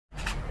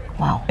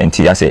Wow. And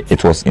I say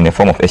it was in the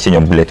form of exchange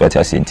of bullet what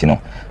I say you know.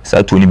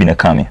 So to only be na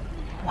kame.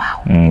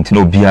 Wow. You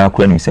know bia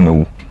kura ni se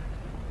mewu.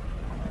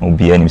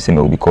 Obia ni se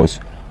mewu because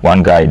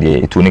one guy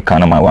there it only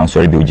can my one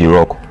sorry be Oji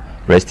Rock.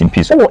 Rest in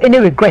peace. Oh, any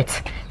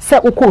regret? Say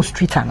uko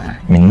street ana.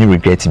 Me ni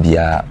regret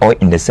bia or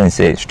in the sense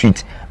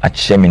street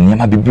a me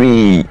nyama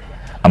bebre.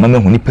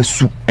 Amame hu nipa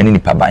su ene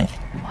nipa ban.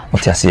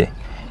 What I say?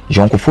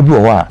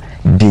 Jonkophobia wa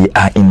they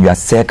are in your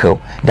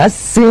circle. That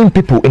same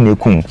people in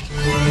Ekun.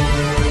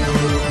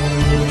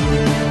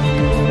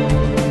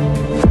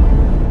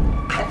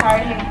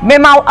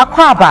 Mema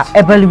akwaba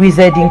ebel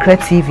wizard in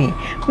TV.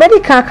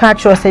 Medical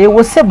culture say you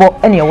sebo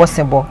ene ye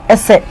sebo.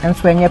 Ese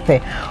enso enye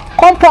pe.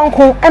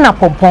 Komponko ena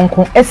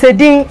pomponko ese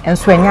din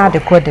enso enye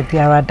adekro de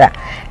biara da.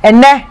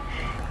 Ene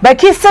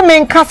baki se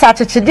men kasa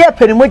achechede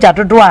apenimoja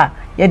dodo a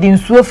ye di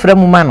nsuo fra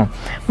mu ma no.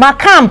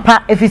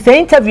 Makampa efise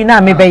interview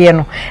na mebeye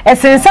no.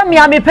 Esensam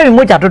ya mepe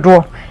moja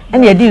dodo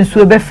ene ye di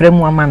nsuo be fra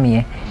mu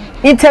amame.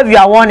 Interview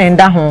a one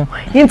and ho.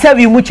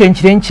 Interview mu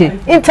chenchirenche.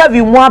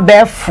 Interview mu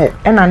abefo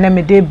ena na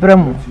me de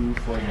bremu.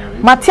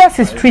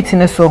 Matthias Street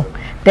in so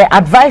the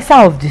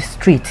advisor of the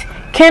street,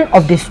 king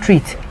of the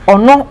street, or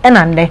no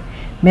enande,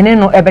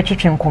 meneno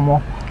ebetwetwen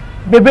komo.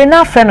 Bebre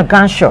na friend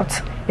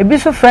gunshot, ebi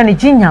so friend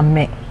ginya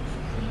me.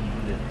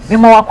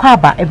 Mema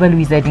wakwaba ebel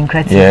wizard in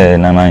credit. Yeah,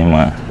 nana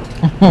ima.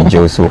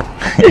 Joso.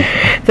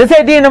 So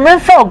say di no men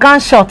for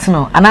gunshot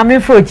no, and I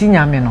mean for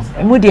ginya me no.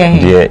 Emu de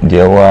he.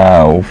 De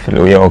wa o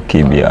feel we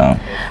okay bia.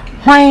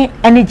 Why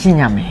any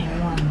ginya me?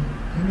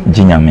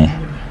 Ginya me.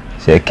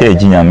 Say ke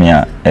ginya me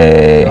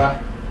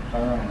a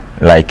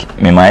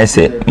like me my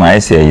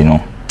essay you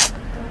know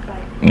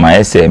my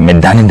essay me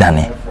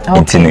dani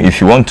okay.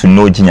 If you want to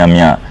know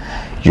Jinyamia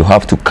you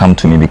have to come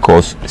to me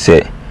because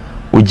say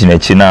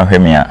ujinachi na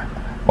hwemia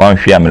one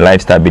hwe am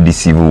lifestyle be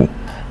deceive and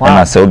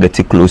I say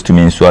get close to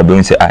me so I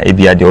don't say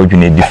ebia the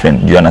ordinary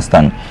different. Do you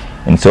understand?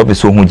 And so if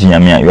so hu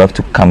Jinyamia you have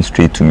to come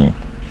straight to me.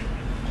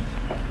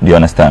 Do you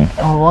understand?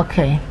 Oh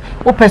okay.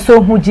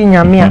 Opeso hu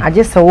Jinyamia I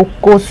just say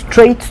go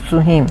straight to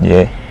him.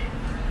 Yeah.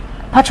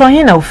 Patron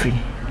he na free.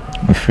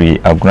 Free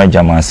aguna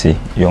jamasi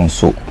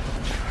yonso.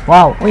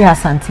 Wow, we are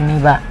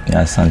santini ba.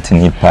 Ya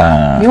santini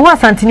pa. You want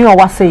santini or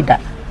what say that?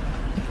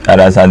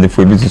 Ada sandi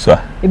fo bi so.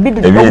 Ebi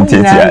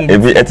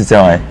etete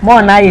wan.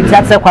 Mo na ye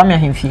ti kwame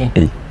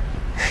ahemfie.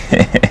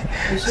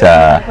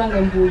 Sa.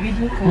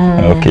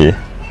 Okay.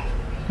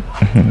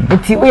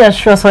 Eti we are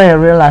sure so a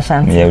real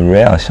Ashanti. Yeah,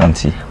 real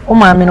Ashanti. O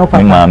ma me no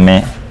papa.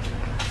 Mama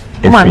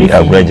Free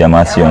agura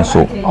jamasi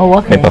yonso. Oh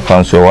okay. Me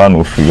papa so one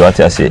of free what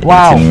I say.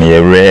 Wow. It's me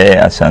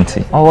rare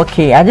Ashanti. Oh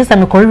okay. I just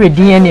am corre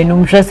DNA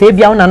num hwe say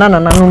bia na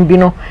num bi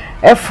no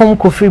efom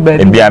ko free ba.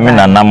 Bia me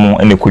nanam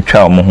ene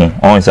kotwa mo ho.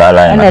 On say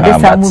ala na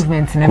this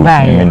movement ne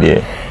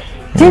ba.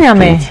 Tinya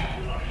me.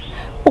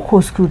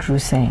 Oko school through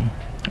saying.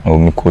 Oh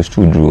me ko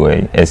school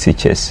through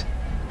SHS.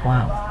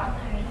 Wow.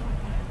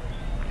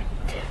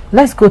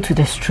 Let's go to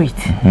the street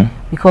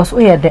because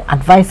we are the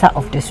advisor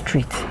of the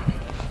street.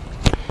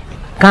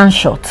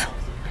 Gunshot.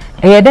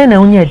 Then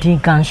only a din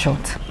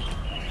gunshot.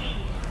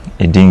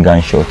 A din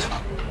gunshot.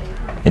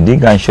 A din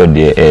gunshot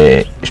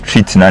the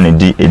street na a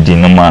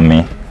din no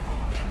mame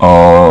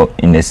or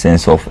in the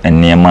sense of a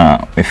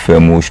nema a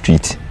firm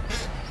street.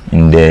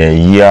 In the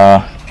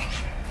year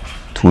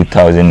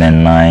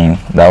 2009,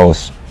 that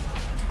was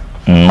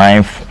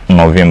 9th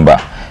November.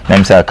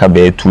 Let say I come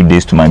 2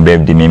 days to my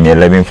birthday, maybe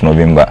 11th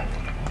November.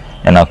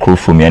 And I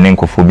Krofrom and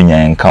Krofrom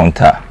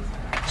encounter.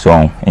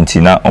 So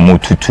until now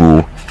almost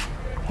 2.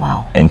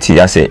 Wow. And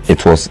I say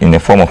it was in the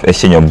form of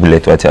exchange of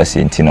bullet what I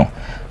say you know.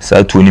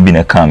 So to only be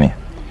na kame.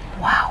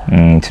 Wow.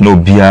 To know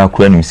bia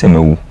kura ni se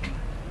mewu.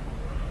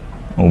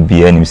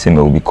 Obia ni se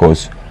mewu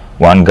because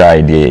one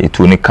guy there it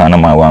only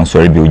can my one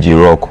sorry be Oji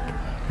Rock.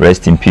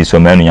 Rest in peace. So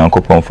many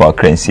yankopon for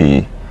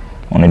currency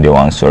only the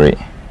one sorry.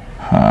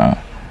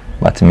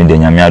 But me de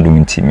nyame adum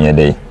nti me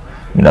dey.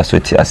 Me da so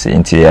ti ase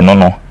nti e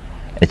no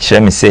e kire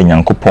me say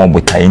yankopon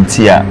botai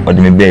nti a ode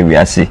me ba wi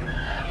ase.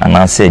 And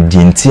I said,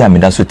 Dinty, I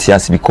made us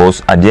tears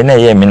because at the end of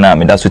the year, I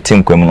made us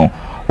think,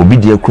 Obi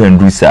dear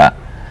Quendrusa,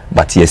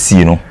 but yes,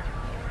 you know,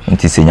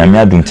 and it's a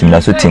Yamia don't think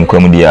that's what think,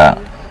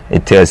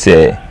 it tells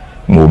a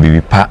Moby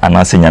pa and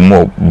I say,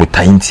 Yamo, but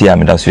Tainty, I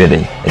made us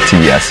ready.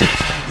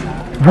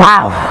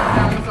 Wow,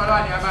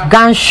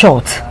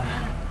 gunshot.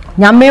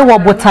 Yame wa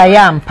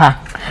botayampa.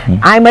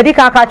 I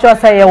medical culture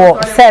say,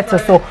 set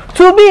so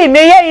to be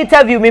may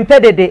interview me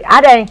pedede.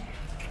 Ade,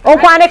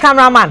 Onkwane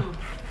cameraman.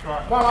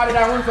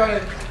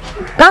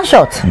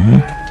 Gunshot.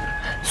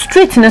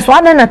 Street ne so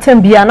adan na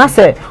tem bia na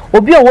say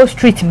obi o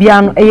street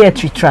bia no e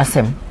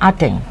tritrasem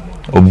aten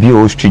obi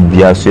o street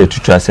bia so e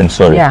tritrasem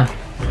sorry yeah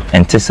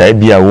ente sai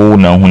bia wo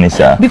na hu ne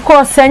sa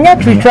because senya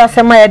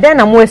tritrasem ya den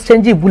na mo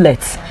exchange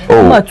bullets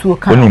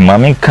oni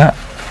mama ka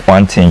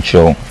one thing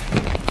show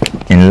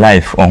in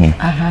life on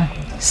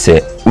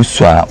say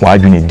uswa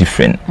wadwene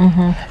different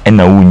and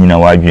na wo nyina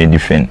wadwene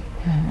different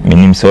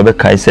menim so be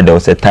kai said there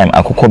was a time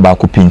akokọ ba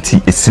ko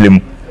penti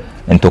esilem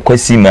and to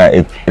kwesi ma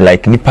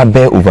like nipa be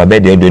over be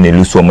dey don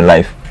lose some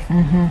life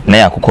na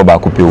yakokọ ba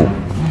ko pe o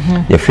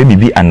Your friend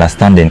be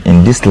understanding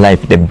in this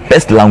life. The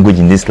best language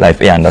in this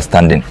life is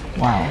understanding.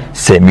 Wow.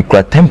 Say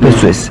mikra 10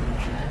 pesos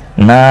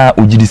na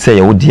ujidi say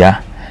ya odia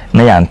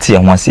na ya anti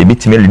ho ase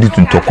betime lead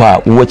to ntokwa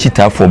a wo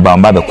chita for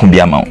bamba be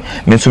kumbia ma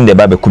me nsum de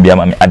ba be kumbia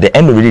ma at the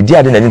end of the day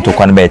ade na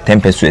ntokwa no be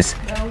 10 pesos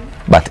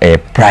but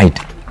pride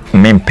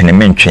men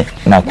penementwe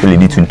na ko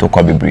lead to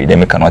ntokwa bebre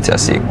dem cannot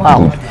say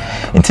good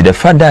into the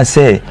father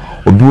say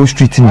obi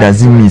street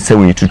doesn't mean say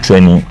we to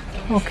training.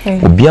 Okay.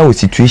 Obia wo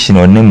situation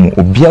on nemu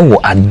obia wo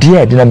ade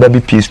a de na ba be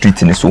P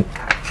street ni so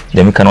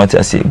dem cannot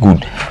say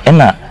good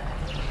ena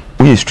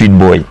we street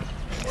boy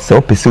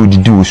so person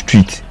would do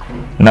street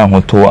now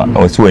hoto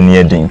or so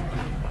near den.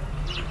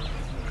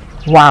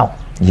 Wow.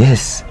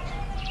 Yes,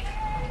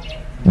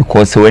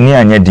 because when you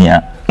are near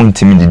den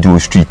untimi do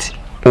street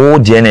o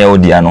de na o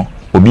de no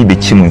obi be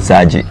chim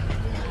nsaje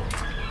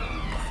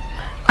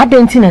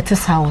adentin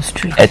etesa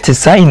street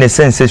etesa in a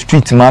sense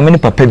street ma me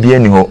papa bia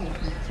ni ho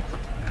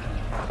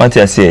what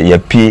I say ya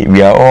pie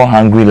we are all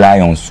hungry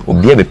lions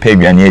obi e be pa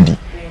aduane adi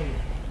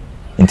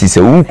nti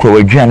se wo kro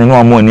aduane no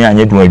amo ni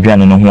anye do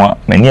aduane no ho a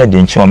mani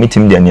ade nche o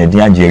metim de ane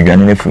ade age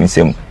aduane no firi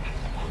nsem.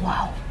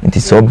 Wow.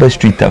 Nti se oba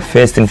street the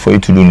first thing for you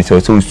to do is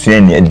also sua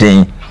ni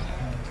ade.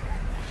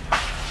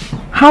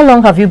 How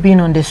long have you been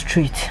on the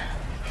street?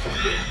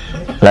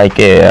 Like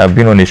I've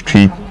been on the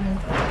street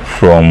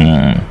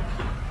from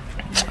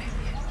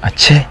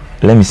Ache,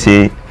 let me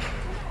say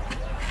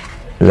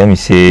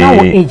now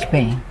what age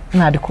been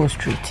na the coast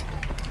street?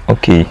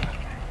 Okay,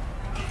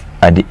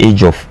 at the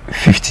age of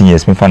 15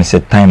 years me find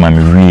said time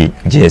I'm really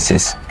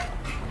JSS.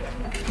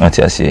 What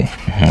I say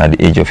at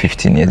the age of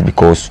 15 years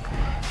because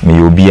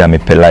me obi am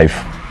per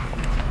life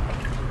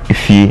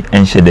if you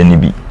enche the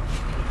nibi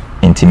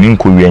enti me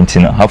nko wi enti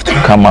na have to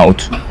come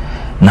out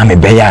na me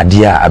beya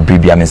ade a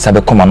abribia me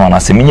sabe come na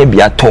se menye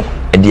bia to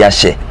e de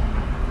ahye.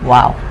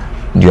 Wow.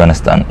 Do you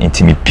understand?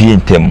 Enti me pie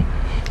ntem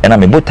and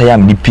me botaya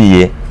me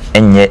pie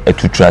enye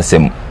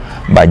etutrasem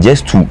but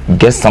just to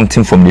get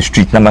something from the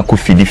street na mako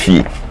feed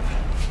fie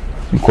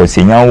because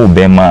enya wo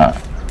bema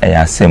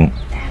eyasem.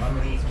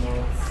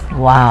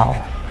 Wow.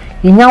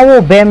 Enya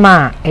wo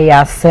bema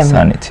eyasem.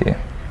 Sanity.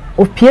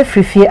 O pie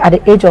free at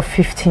the age of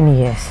 15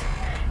 years.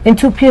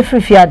 Into pie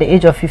free at the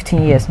age of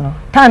 15 years no.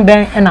 Time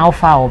ben and how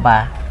far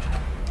oba?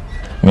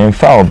 Me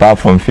far oba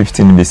from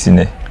 15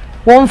 besine.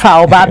 One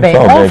far oba ben.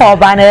 One far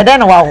oba na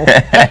den wa wo.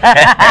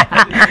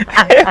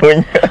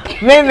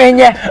 Me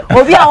menye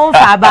obi a one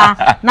far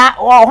ba na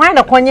hwan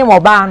na konye mo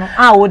ba no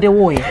a wo de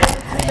wo ye.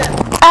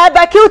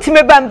 Baki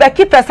utime ba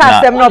Baki pesa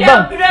asem no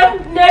bam.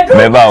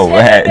 Me ba o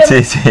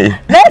see.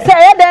 Let's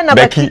say den na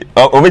Baki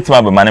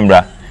obetima be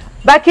manembra.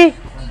 Baki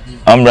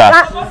Ambra.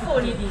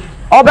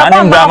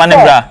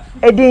 Manembra.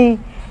 Edin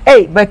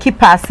Baki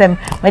pasem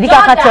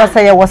medical catcher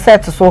say you was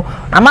set so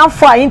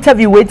amanfo a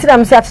interview wait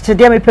am say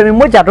atete me pemi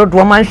moja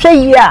dodo man hwe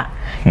yi a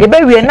ye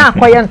be wie na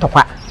akoye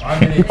ntokwa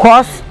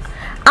because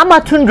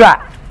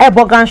amatundra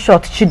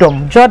GUNSHOT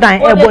chidom Jordan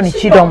ni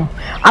chidom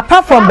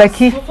apart from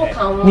Baki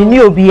ni ni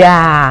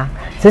obia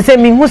say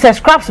me who say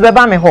scraps be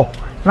ba me ho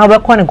na be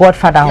call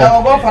Godfather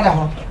ho Godfather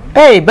ho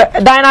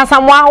Dina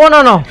Samwa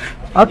no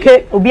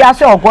okay obia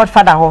say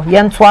Godfather ho ye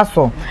ntoa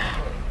so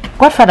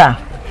Godfather.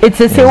 It's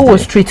a say who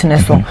street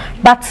neso,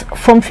 but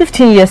from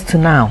 15 years to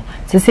now,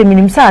 say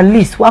minimum say at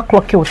least what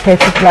clock you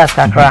 30 plus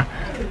kakra.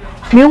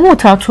 Me who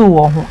tattoo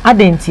wo ho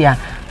adentia.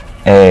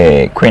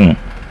 Queen,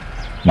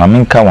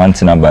 maminka one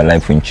thing about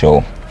life in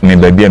show. Me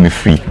baby me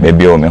free,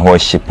 baby o me ho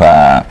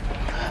shipa.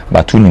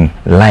 But unim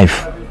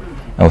life.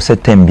 I was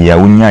set time bia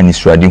unya ni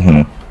stradi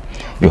hunu.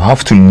 You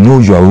have to know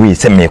your way.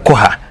 Say me ko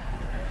ha.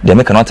 They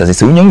make cannot say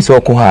unya mi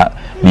so ko ha.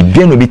 Bi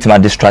bia no bitima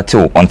distract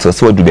you until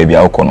so do baby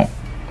akọ no.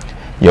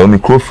 Ya o me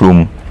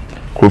Krofrom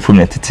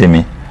na tete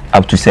me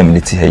up to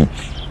 70 hey.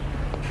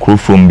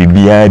 Krofrom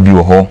bibia bi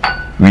wo ho,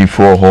 we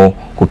for ho,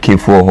 koke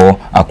for ho,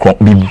 akron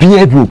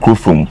bibia bi wo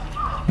Krofrom.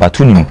 But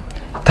unim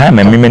time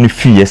me many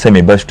few years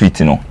me ba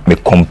street no, me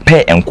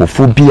compare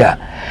enkofo bia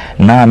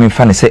na me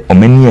fa ne say o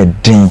mani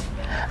edin.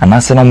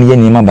 Anase na me ye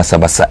nima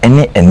basabasa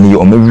ene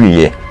o me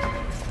wiye.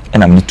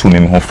 And I'm to me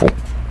hofo.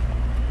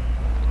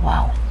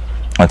 Wow.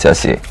 What I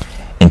say?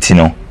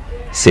 Intino.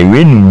 Say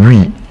we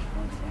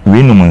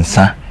no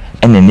munsa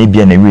ene ne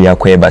bia na wi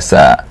akoye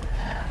basa.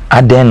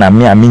 Aden na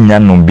me aminya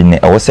no bi ne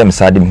e wo sem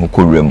sade me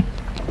hokorem.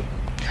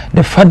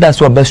 The fact that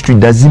so about street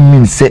doesn't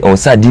mean say or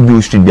say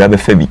DB street be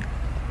abefa bi.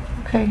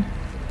 Okay.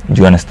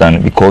 Do you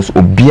understand? Because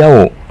obia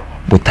o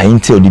but I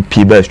intel the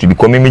people street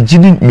because me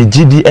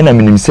gidi ena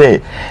minim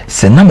say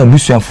se na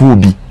mabusuafo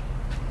obi.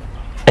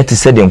 It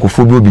said the uncle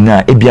obi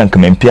na e bia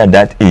nkamempe at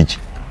that age.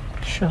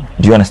 Sure.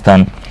 Do you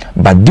understand?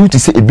 But due to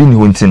say e bi ni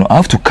hontino, I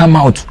have to come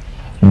out,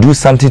 do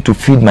something to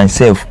feed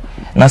myself.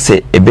 Na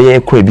say e be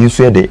ekọ e bi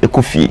so e de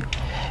ekofie.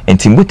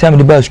 Enti mbutam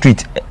the bar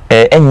street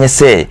enye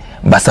say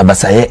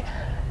basa ye.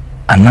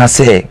 Ana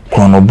say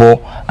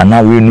kronobo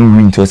ana we no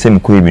wi nti o say me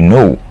ko e bi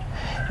no.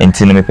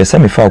 Enti no me pesa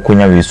me fa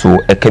akonya we so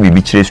e ka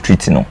bibi kire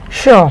street no.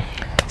 Sure.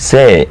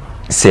 Say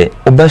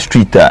oba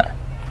street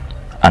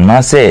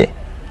ana say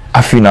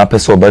afina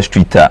pesa oba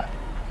street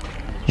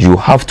you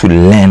have to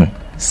learn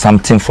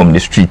something from the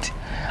street.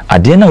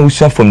 At the end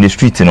of from the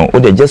street, you know, or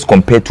they just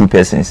compare two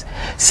persons.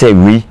 Say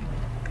we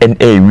and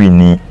we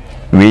ni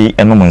we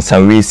and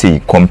no we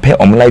say compare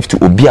life to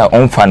obia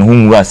on fan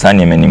whom we are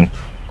signing meaning.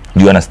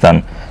 Do you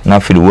understand? Now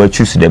for the word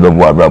choose the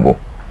bebo brabo.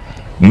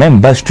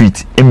 Member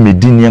street in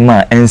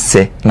Medina and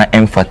say na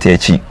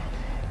emfatechi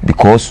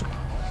because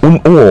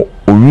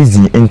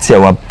reason into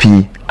our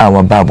P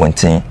our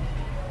babontin.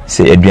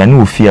 Say aduane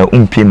ofia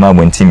umpe ma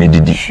bontin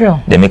medidi.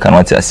 Sure. They make an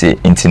answer say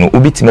intino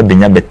obitima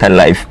benya better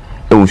life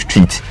e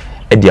street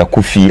e dia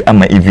kofi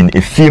ama even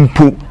a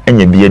fiempo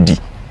enya biadi.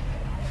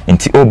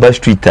 Inti oba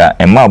street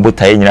a ma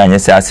abotaye nyina anya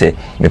say ase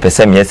me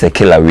pese me yese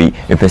killer we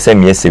pese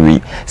me yese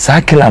we sa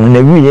killer no na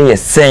we ye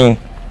sen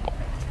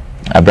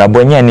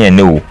abrabonya ne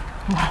ene o.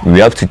 We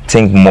have to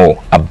think more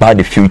about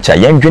the future.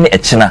 Yendwene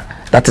echina,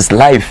 that is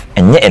life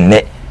enye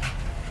ene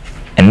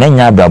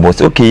nya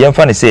abrabos. Okay,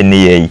 yemfa say ne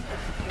ye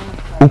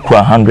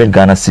ukwa 100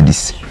 Ghana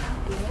cedis.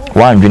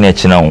 100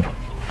 echina o.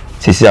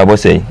 Sisi abo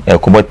say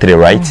ekobo 3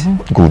 right?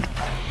 Good.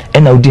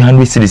 And now the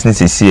 100 cedis ni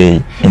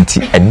sisi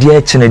enti ade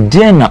echina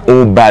de na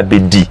o ba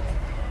bedi.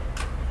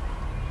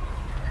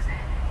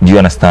 Do you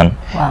understand?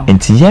 Wow.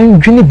 Enti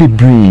yendwene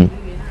bebre.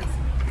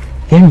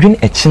 Yendwene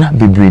echina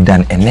bebre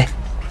dan ene.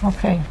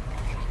 Okay.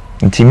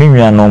 Nti mi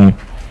nuanom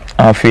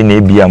afi na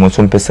ebia mo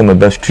so mpese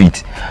meba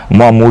street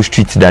mo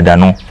street dada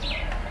no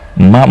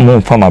ma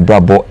mo fa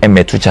mabrabo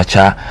emeto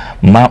chacha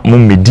ma mo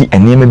medi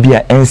enema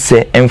bia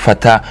ense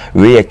emfata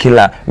we ye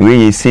killer we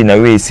ye say na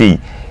we say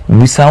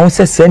bisa won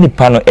se se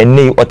nipa no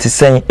ene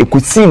otesen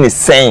ekusi ne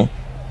sen.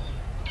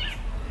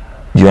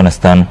 Do you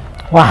understand?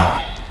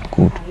 Wow.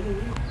 Good.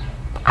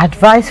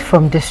 Advice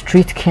from the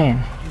street king.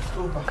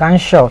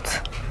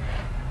 Gunshot.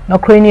 No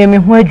crane me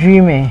ho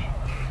adwime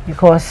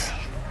because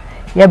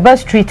your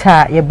bus street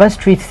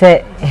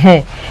say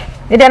hey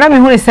e dey na me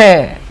hu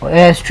say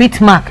street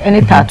mark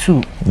any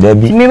tattoo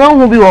me man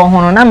hu bi wo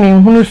ho na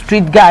me hu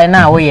street guy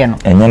na wo ye no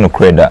enye no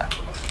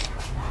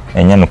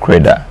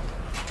creda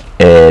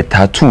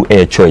tattoo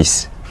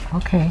choice.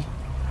 Okay.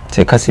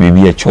 Te kasi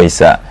bibi a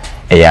choice a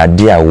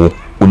ade awo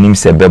onim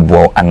se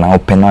bebo ana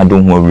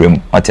openado ho awrem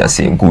what I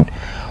say good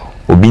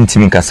obi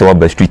ntimi nkase wa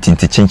bus street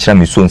nti chinchira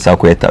me so nsa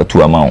ko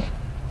tattoo ama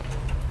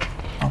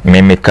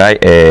me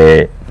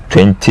kai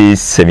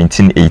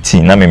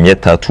 2017-18 na me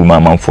tattoo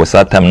mama for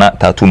that time na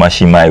tattoo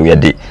machine my we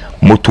de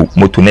moto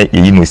na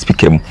yi no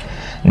speaker mu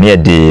na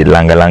de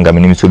langa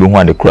minim so do ho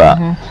ade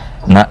kura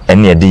na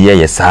ene de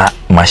ye sa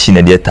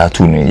machine de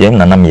tattoo no ye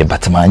na me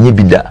batama anye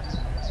bida.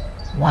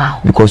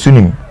 Wow. Because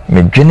unim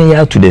me dwene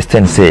ya to the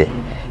stand say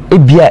e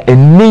bia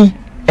eni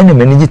ene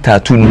manage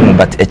tattoo no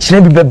but e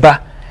kire bi beba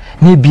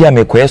na bia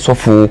me koye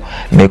sofo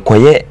me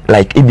koye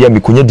like e bia me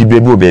konya di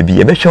bebi obabi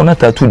e be hwe na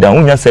tattoo dan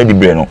unya side di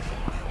bre no.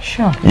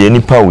 Sure. Ye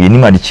nipa wo ye ni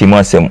ma de chimu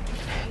asem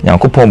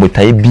yankopon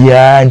botaye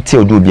bia nti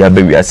odo bia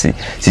ba wiase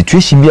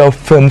situation bia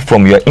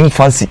from your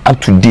infancy up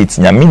to date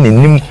nyame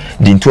nenim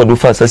di nti odo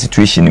fa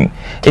situation nim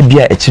e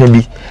bia e kire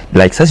bi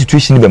like such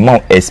situation be ma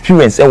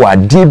experience e wa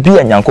de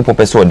bia yankopon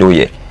pese odo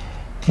ye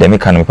de me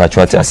kan me pa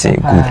chwati ase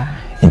good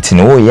nti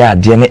no wo ye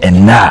ade ne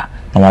enna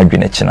na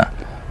wadwene china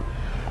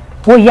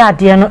wo ye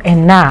ade no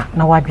enna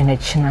na wadwene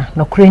china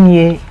no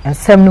krenie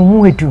ensem no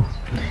mu edu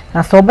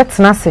na so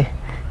obetena se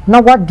na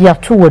wadi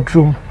ato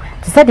wadrum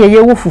ti se de ye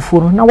wo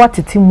fufuro na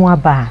watete mu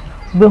aba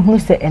be hu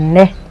se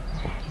enne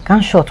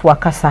gunshot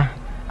wakasa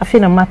afi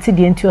na mate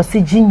de enti o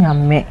se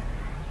ginyame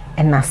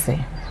enase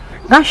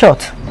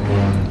gunshot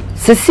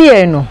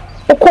sisi no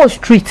uko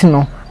street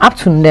no up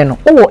to no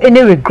o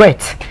any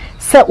regret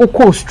se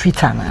uko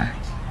street ana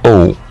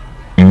oh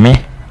me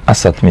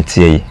asat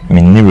metie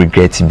me ni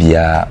regret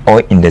bia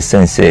or in the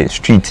sense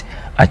street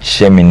a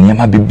cheme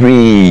niam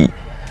bebre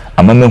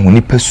amama hu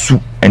ni pasu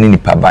ene ni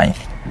paban.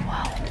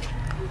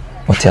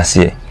 What you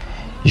say?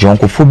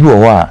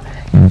 Jonkophobia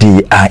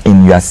they are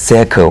in your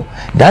circle.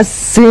 That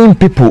same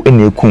people in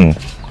the kun.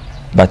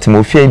 But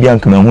mo fear bi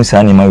anka mahu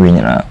sa ni ma we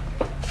nyina.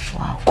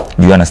 Wow.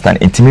 Do you understand?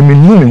 Enti me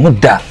nu me ho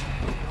da.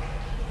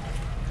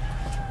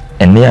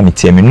 Enne ya me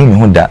tie me nu me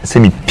ho da. Say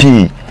me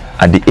pay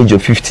at the age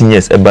of 15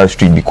 years about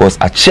street because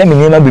a chair me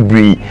nyama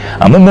bebre.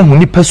 Amama hu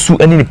ni pasu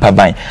ene ni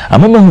paban.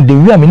 Amama hu de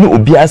wi a me ni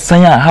obi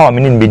asan a how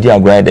me ni be di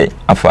agora dey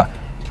afa.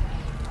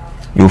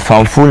 You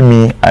found fool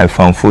me, I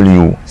found fool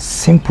you.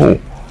 Simple.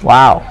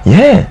 Wow.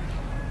 Yeah.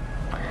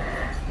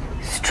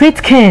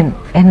 Street king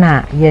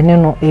ena ye ne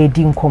no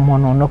edi nkomo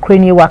no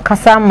krani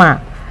wakasa ma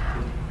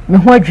me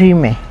ho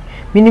adwime.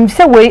 Minim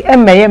say we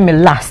emeye me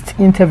last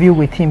interview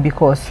with him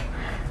because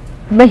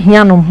me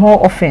hear no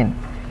more often.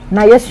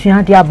 Na yes you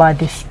hear about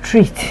the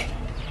street.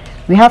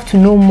 We have to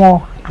know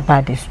more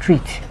about the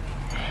street.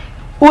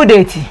 Who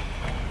date?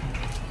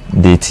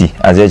 Date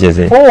as I just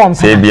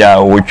say bia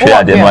wo twa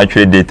ade no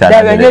atwe data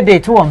na there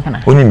date wo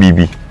mpana oni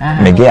bibi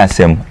mege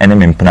asem ene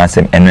me mpana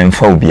asem ene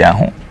mfa obi a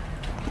ho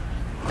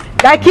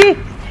Daki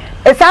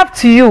it's up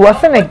to you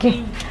what's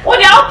mege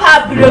Oni a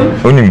pa brom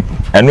oni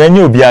ene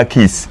enye obi a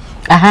kiss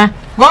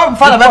Go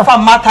for the for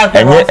matter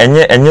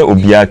enye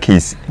obi a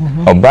kiss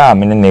oba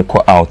amene ne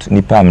ko out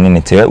nipa amene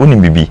ne tere oni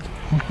bibi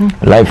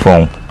life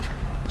on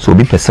so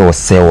be person was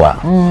sewa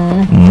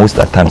most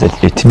of the times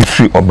it me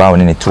free oba on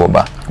any to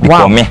oba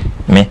because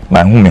me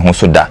my home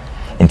so da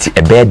nti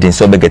a bed den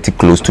so be get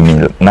close to me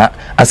na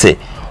I say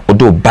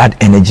odo bad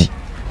energy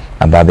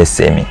about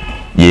say me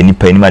ye ni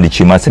pa ni ma de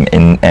chima sem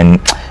and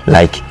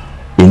like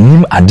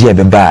enim ade e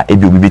be ba e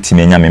bi obi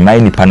betimi anya me mai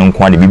ni pa no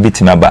nko ade bi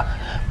betimi aba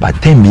but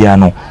then bia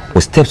no o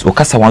steps o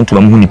kasa want to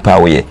am hu ni pa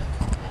wo ye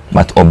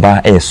but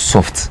oba e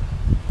soft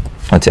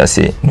what I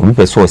say no be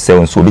person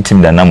say so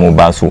betimi da na mo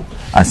ba so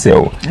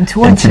asel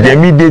nti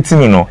dem me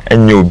dating no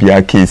enye obi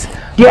a case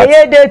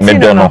ye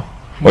dating no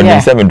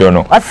Onim se me do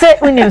no. I say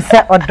unim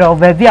se odo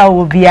baby a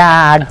obi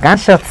a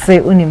gunshot say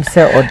unim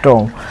se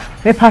odo.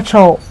 Me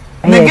patrol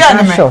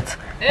gunshot.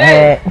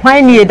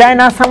 Why ni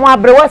dina someone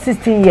abre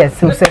 16 years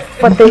so say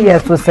 40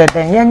 years so say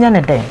den yenya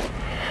ne den.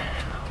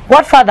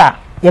 Godfather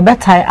ye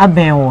better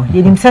aben wo.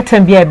 Ye nim se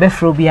tem bia e be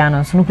fro bia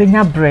no so no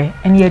benya bre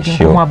ene ye din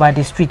come about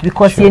the street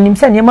because ye nim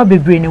se nyema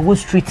bebre ne wo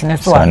street ne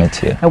so.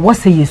 E wo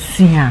say ye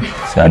sua.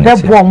 E be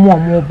bo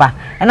mo ba.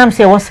 And am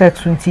say wo say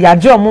 20 ya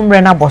je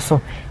omumre na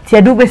boso. Ti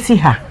adu be si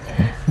ha.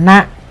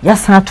 Na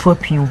yasa to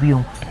apin obi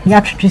o ya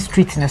twetwe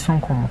street na so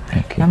nkomo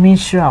na me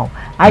sure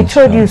I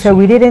told you so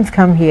we didn't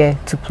come here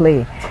to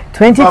play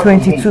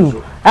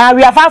 2022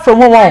 we are far from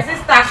home my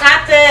sister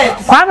cut it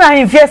Kwame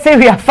him fear say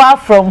we are far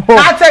from home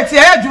cut it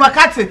yeah you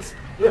cut it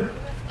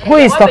who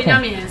is talking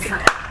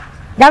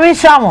ya me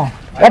sure mo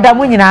ya da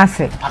mu nyina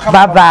ase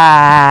bye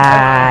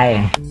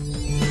bye